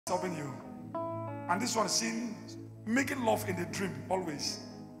helping you. And this one seen making love in the dream always.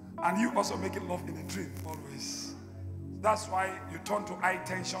 And you also making love in the dream always. That's why you turn to high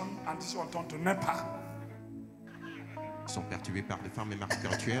tension and this one turn to NEPA. Ils sont perturbés par des femmes et marques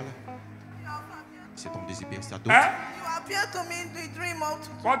spirituelles. Cet homme désiré à d'autres. You appeared to me in the dream of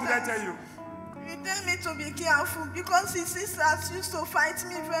two What did I times. tell you? You tell me to be careful because his sisters used to fight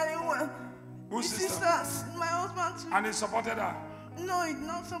me very well. Whose His sister? sisters, my husband too. And he supported her. No, he did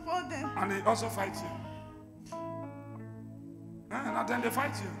not support them. And he also fights you. And then they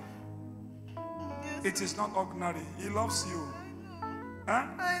fight you. Yes. It is not ordinary. He loves you. Huh?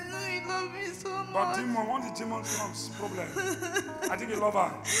 I know he loves me so But much. demon, once the demon comes, problem. I think you love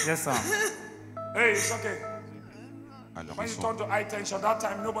her. Yes, sir. Hey, it's okay. Alors When you turn to high tension, that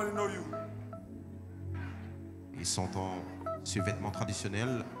time nobody know you. ils sont en ce vêtement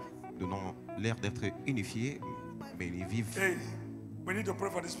traditionnel, donnant l'air d'être unifiés, mais ils vivent Hey, we need to pray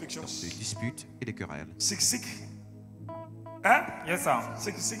for these pictures. des disputes et des querelles. Sick. Huh? Yes, sir.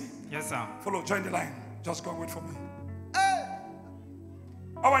 Sick. Yes, sir. Follow, join the line. Just go and wait for me.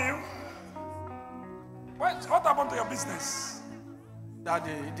 How are you? What happened to your business? That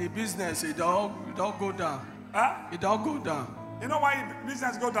the business, it don't go down. Huh? It don't go down. You know why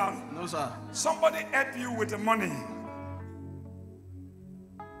business go down? No, sir. Somebody help you with the money.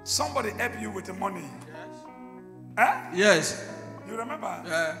 Somebody help you with the money. Yes. Huh? Yes. You remember?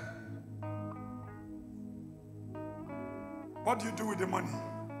 Yeah. What do you do with the money?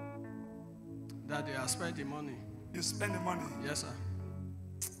 That they are spending money. You spend the money. Yes, sir.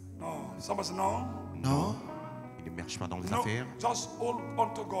 No. Somebody say no. Non, ils ne marchent pas dans les No. affaires. Just hold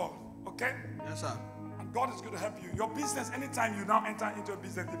on to God. Okay? Yes, sir. And God is going to help you. Your business, anytime you now enter into a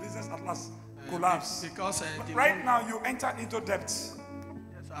business, the business at last collapse. Because the Right now you enter into debt. Yes,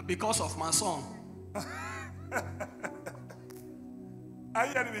 sir. Because of my son. Are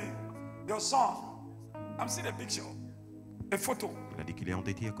you hearing me? Your son. I'm seeing a picture. A photo. Il a dit qu'il est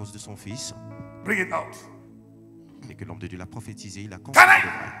endetté à cause de son fils. Bring it out. Et que l'homme de Dieu l'a prophétisé, il a Can confirmé I? le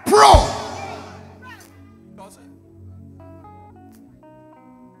vrai. Because,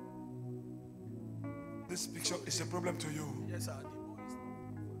 This picture is a problem to you. yes, sir. The boy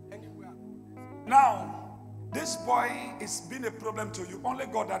is anywhere. Now, this boy is being a problem to you. Only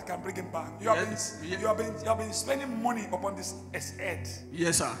God that can bring him back. You have been spending money upon this head.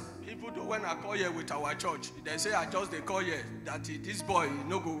 Yes, sir. Even though when I call here with our church, they say they call here that this boy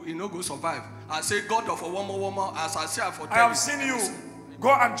he no go survive. I say God of Owomowomo, as I say for 10 I have seen you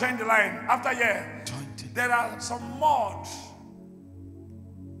go and join the line. After year, there are some mud.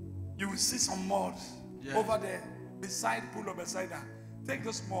 You will see some mud over there beside pool of Bethesda. Take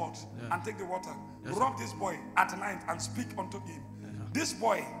this mud and take the water. Rub this boy at night and speak unto him. This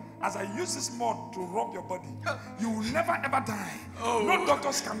boy, as I use this mud to rub your body, you will never ever die. No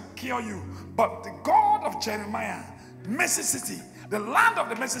doctors can cure you. But the God of Jeremiah, Mercy City, the land of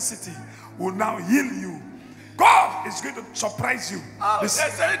the Mercy City, will now heal you. God is going to surprise you.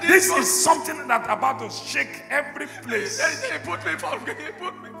 This is something that's about to shake every place. He put me for credit.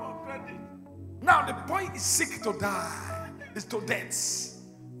 Now the boy is sick to die. It's to death.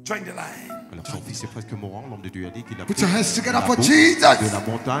 Join the line. Alors son fils est presque mourant. L'homme de Dieu a dit qu'il a Put pris your hands together la for boue Jesus. de la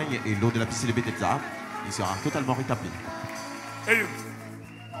montagne et l'eau de la piscine de Bethesda. Il sera totalement rétabli. Hey,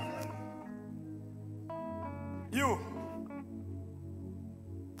 you.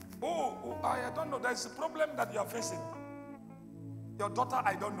 Oh, I don't know. There's a problem that you are facing. Your daughter,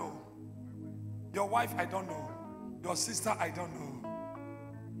 I don't know. Your wife, I don't know. Your sister, I don't know.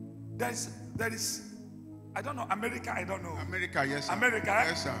 There is, I don't know. America, I don't know. America, yes, sir. America,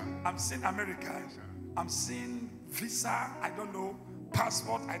 Yes, sir. I'm seeing America. Yes, sir. I'm seeing visa, I don't know.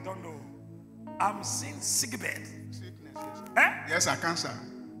 Passport, I don't know. I'm seeing sick bed. Sickness, yes, sir. Eh? Yes, sir. Cancer.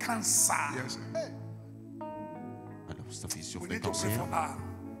 Cancer. Yes, sir. Alors son fils We souffre need d'un to pray cancer. for her.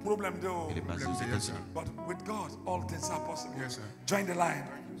 Problem though. Elle est basée aux Yes, États-Unis. sir. But with God, all things are possible. Yes, sir. Join the line.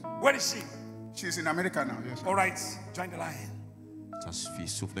 Where is she? She's in America now. Yes, sir. All right. Join the line. Sa fille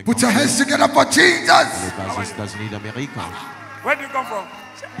souffre d'un Put your cancer. hands together for Elle Jesus. est basée aux États-Unis d'Amérique. Where do you come from?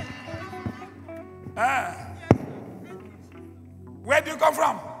 Where do you come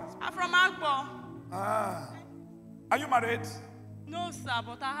from? I'm from Agbo. Are you married? No, sir,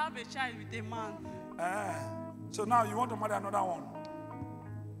 but I have a child with a man. So now you want to marry another one?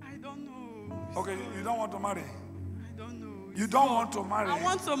 I don't know. Okay, you don't want to marry. I don't know. You don't want to marry. I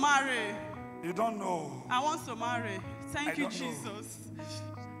want to marry. You don't know. I want to marry. Thank I you, don't know. Jesus.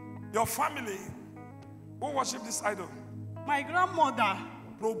 Your family, who worship this idol? My grandmother,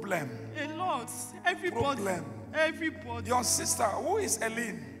 Problem. a lot. Everybody. Problem. Everybody. Your sister, who is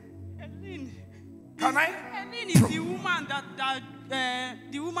Eileen? Eileen. Can I? Eileen is the woman that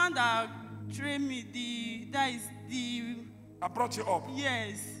the woman that trained me, I brought you up.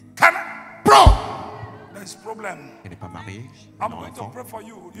 yes. Can I? Bro! There's problem. Elle n'est pas mariée. I'm Elle a un going to enfant. pray for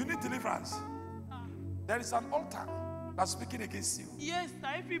you. You need deliverance. There is an altar that's speaking against you. Yes,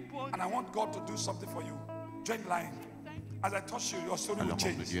 everybody. And I want God to do something for you. Join the line. As I touch you, your story will Alors,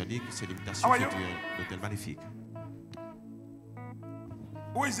 change. Dieu a dit que c'est l'imitation How are fait you? un hôtel magnifique.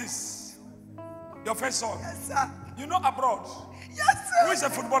 Who is this? Your first son? Yes, sir. You know abroad? Yes, sir. Who is a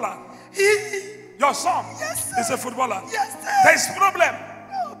footballer? He. Your son Yes, sir. is a footballer. Yes, sir. There is problem.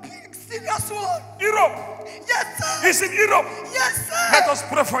 Oh, big serious one. Europe. Yes, sir. He's in Europe. Yes, sir. Let us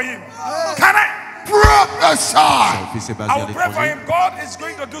pray for him. Can I? Prophesy. Son fils est basé I à will pray for l'étranger. him. God is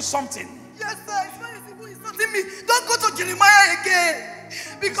going to do something. Yes, sir. It's very simple. It's nothing me. Don't go to Jeremiah again.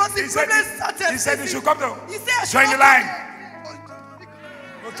 Because He the said, problem started. he said you should come to He said I should join the come line.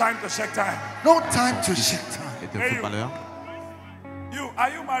 No time to check time. No time to shake time. Est un Hey, you. footballeur Are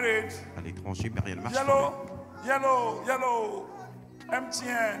you married? à l'étranger, mais rien ne marche. Yellow.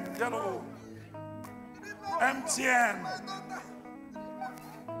 MTN, yellow. MTN.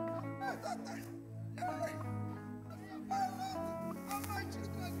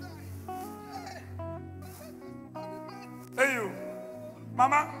 Hey, you.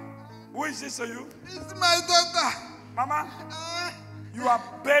 Mama, who is this to you? It's my daughter. Mama, you are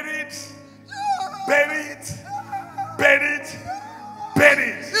buried.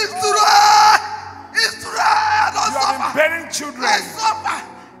 It's true. It's true. I don't You have suffer. been burying children. I suffer.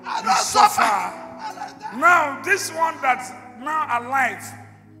 I You don't suffer. suffer. Now, this one that's now alive,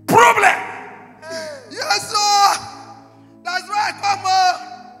 problem. Yes, sir. That's why I come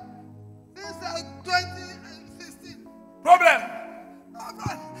since 2016. Problem.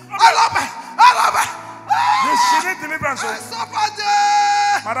 I love it. You should need deliverance. I Oh. suffer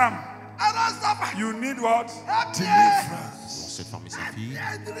there. Madam, I don't suffer. you need what? Help me. Deliverance. Cette femme et sa fille,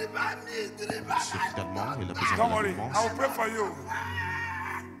 Deliver me. finalement, elle a besoin Don't de worry, délivrance. I will pray for you.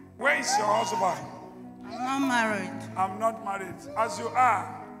 Where is your husband? I'm not married. I'm not married. As you are,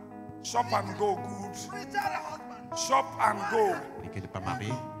 shop and go good. Shop and go. Et qu'elle n'est pas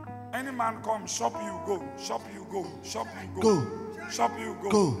mariée. Any man come, shop you go. Shop you go. Shop you go. Go. Shop you go.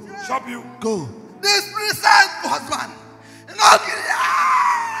 Go. Shop you. Go. This recent husband.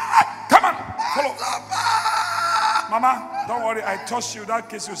 Come on, follow. Mama, don't worry, I trust you. That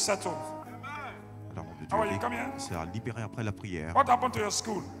case will settle. Alors, Dieu How are a you? dit Come here. que c'est à libérer après la prière. What happened to your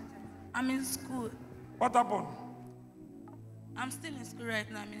school? I'm in school. What happened? I'm still in school right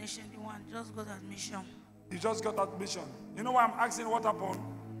now. I'm in HND1. Just got admission. You just got admission. You know why I'm asking what happened?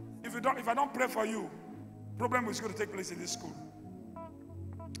 If I don't pray for you, problem is going to take place in this school.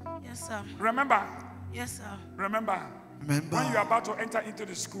 Yes, sir. Remember, Yes, sir. remember, Remember. when you're about to enter into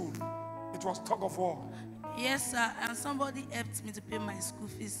the school, it was tug of war. Yes, sir. And somebody helped me to pay my school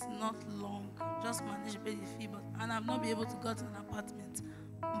fees not long. Just managed to pay the fee, and I've not been able to get an apartment.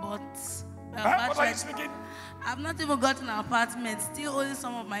 But What are you speaking? I've not even gotten an apartment. Still owing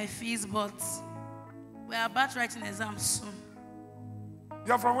some of my fees, but we're about writing exams soon.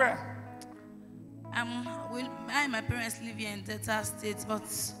 You're from where? I and my parents live here in Delta State, but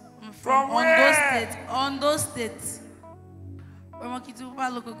I'm From Ondo where? State. Ondo State. From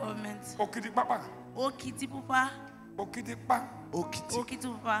Okitipupa local government. Okitipa. Okitipupa. Okitipa.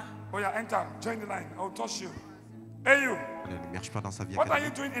 Okitipupa. Oh yeah, enter. Join the line. I'll touch you. Hey you. Elle ne marche pas dans sa vie What are you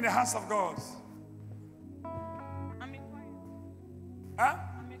académique. doing in the hands of God? I'm a choir. Huh?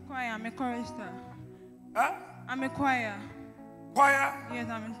 I'm a choir. I'm a chorister. Huh? I'm a choir. Choir? Yes,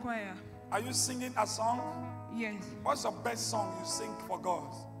 I'm in choir. Are you singing a song? Yes. What's your best song you sing for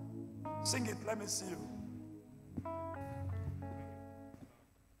God? Sing it. Let me see you.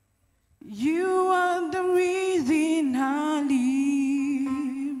 You are the reason I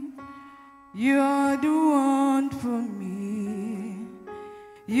live. You're the one for me.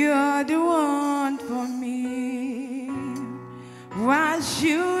 You're the one for me. Why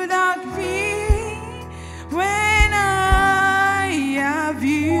should I be when I have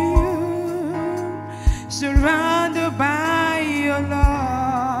you? Surrounded by your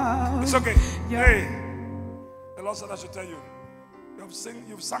love. It's okay. Yeah. Hey. The Lord said I should tell you.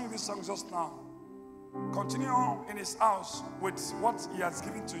 You've sung this song just now. Continue on in his house with what he has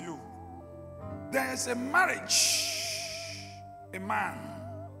given to you. There is a marriage, a man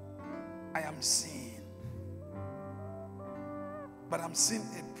I am seeing. But I'm seeing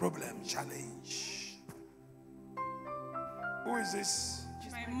a problem, challenge. Who is this?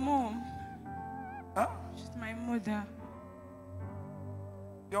 She's my mom. Huh? She's my mother.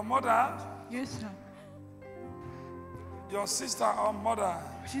 Your mother, Yes, sir. your sister or mother?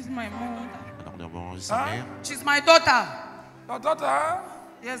 She's my mom. Alors, nous avons sa Hein? mère. She's my daughter. Your daughter,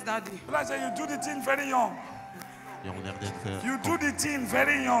 Yes, Daddy. I say you do the thing very young. Et on a l'air d'être You do the thing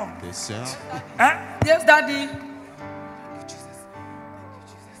very young. des sœurs. Eh? Yes, Daddy.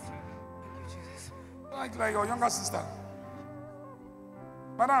 Like your younger sister.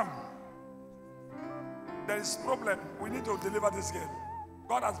 Madam, there is problem. We need to deliver this girl.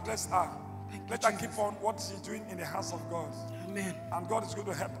 God has blessed her. Let her keep on what she's doing in the house of God. Amen. And God is going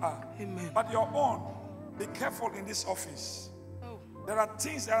to help her. Amen. But your own, be careful in this office. Oh. There are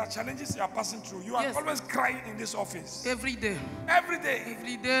things, there are challenges you are passing through. You are Yes. always crying in this office. Every day. Every day.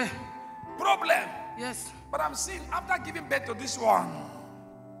 Every day. Problem. Yes. But I'm seeing after giving birth to this one,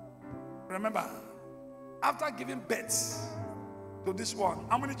 remember, after giving birth to this one,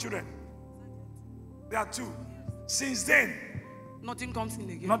 how many children? There are 2. Since then, Nothing comes in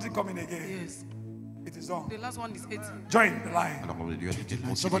again. nothing coming again. Yes. It is on. The last one is 18. Join the line. Alors Dieu a dit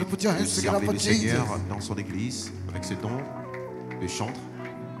de Somebody put your continuer de hands together servir for le Seigneur Jesus. dans son église avec ses dons de chantre.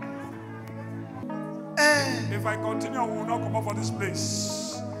 If I continue, I will not come up for this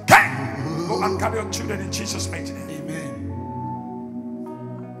place. Hey! Go and carry your children in Jesus' mighty name. Amen.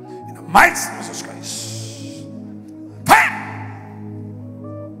 In the mighty name of Jesus Christ. Hey!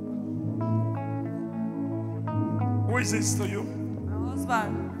 Who is this to you? My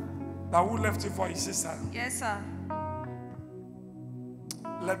husband. That who left you for his sister? Yes, sir.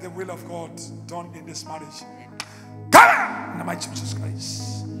 Let the will of God done in this marriage. Come on! In the mighty name of Jesus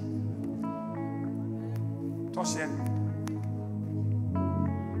Christ. Touch it.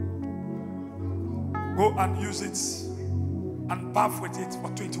 Go and use it and bath with it for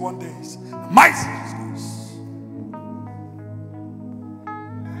 21 days. In the mighty name of Jesus Christ.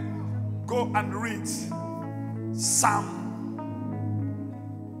 Go and read Psalm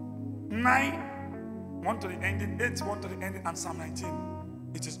 9, 1 to the ending, 8, 1 to the ending, and Psalm 19.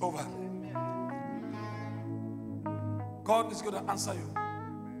 It is over. God is going to answer you.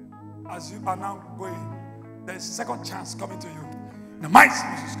 As you are now going, there is a second chance coming to you. In the mighty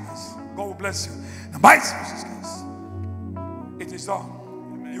name of Jesus Christ. God will bless you. In the mighty name of Jesus Christ. It is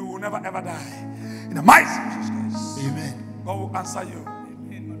done. You will never ever die. In the mighty name of Jesus Christ. Amen. God will answer you.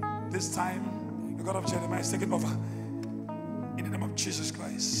 This time, the God of Jeremiah is taking over. In the name of Jesus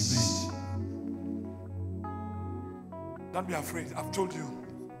Christ. Don't be afraid. I've told you.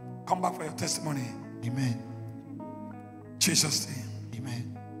 Come back for your testimony. Amen. Jesus' name.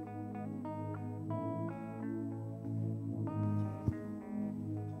 Amen.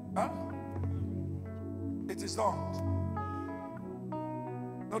 Huh? It is done.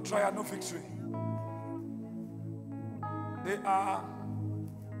 No trial, no victory.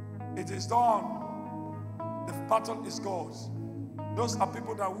 It is done. The battle is God's. Those are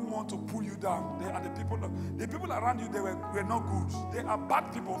people that who want to pull you down. They are the people around you, they were not good. They are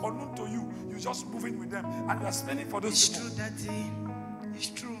bad people, unknown to you. You're just moving with them and you are spending for those people. It's true, Daddy. It's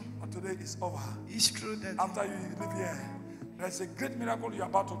true. But today is over. It's true, Daddy. After you live here, there's a great miracle you're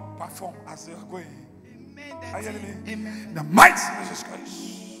about to perform as you are going. Amen, Are you Daddy. hearing me? Amen. The mighty name of Jesus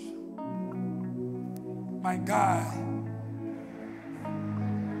Christ. My guy.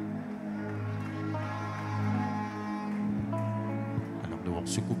 Alors devant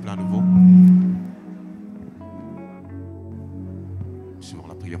ce couple à nouveau, suivant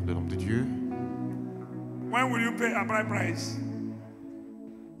la prière de l'homme de Dieu. When will you pay a bride price?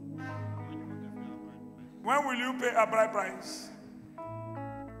 When will you pay a bride price?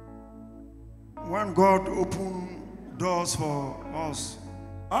 When God opened doors for us.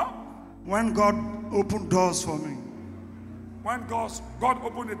 Huh? When God opened doors for me. When God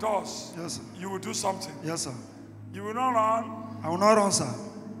opened the doors, Yes, sir. you will do something. Yes, sir. You will not run. I will not run, sir.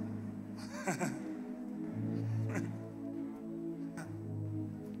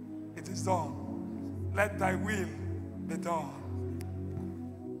 It is done. Let thy will be done.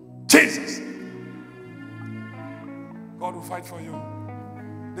 Jesus. God will fight for you.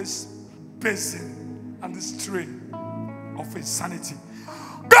 This basin and this train of insanity.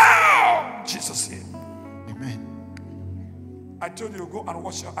 Go! Jesus' name. Amen. I told you, go and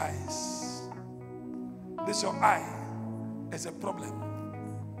wash your eyes. This your eye is a problem.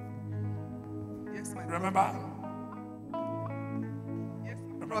 Yes, my Remember? Yes,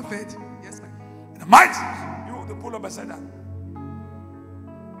 prophet. Yes, my. In the mighty, you the pull up beside that.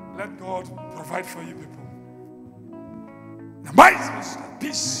 Let God provide for you people. In the mighty,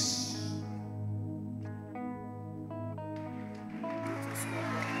 peace.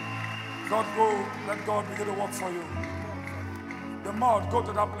 God go, let God begin to work for you. The more, go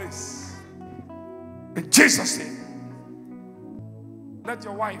to that place. In Jesus' name. Let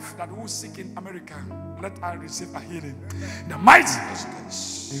your wife that who's sick in America, let her receive a healing. In the mighty name of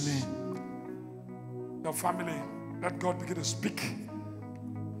Jesus. Amen. Your family, Let God begin to speak.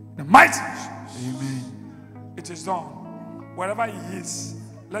 The mighty name of Jesus. Amen. It is done. Wherever he is,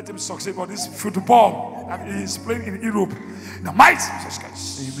 let him succeed for this football that he is playing in Europe. The mighty name of Jesus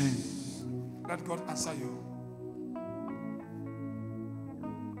Christ. Amen. Let God answer you.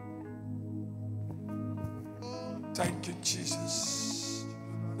 Thank you, Jesus.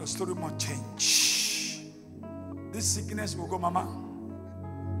 The story must change. This sickness will go, Mama.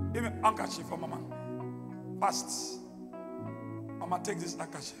 Give me handkerchief for Mama. Fast. Mama, take this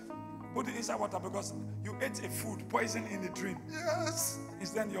handkerchief. Put it inside water because you ate a food poison in the dream. Yes.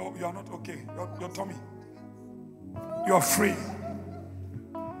 It's then you are not okay. Your tummy. You are free.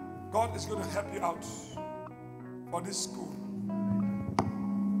 God is going to help you out for this school.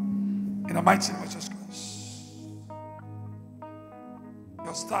 In the mighty name of Jesus Christ.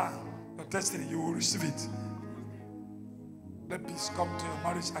 Your star, your destiny, you will receive it. Let peace come to your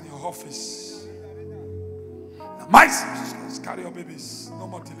marriage and your office. The mighty name of Jesus Christ. Carry your babies. No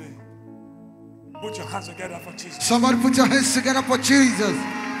more delay. Put your hands together for Jesus. Somebody put your hands together for Jesus.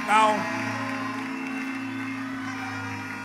 Now,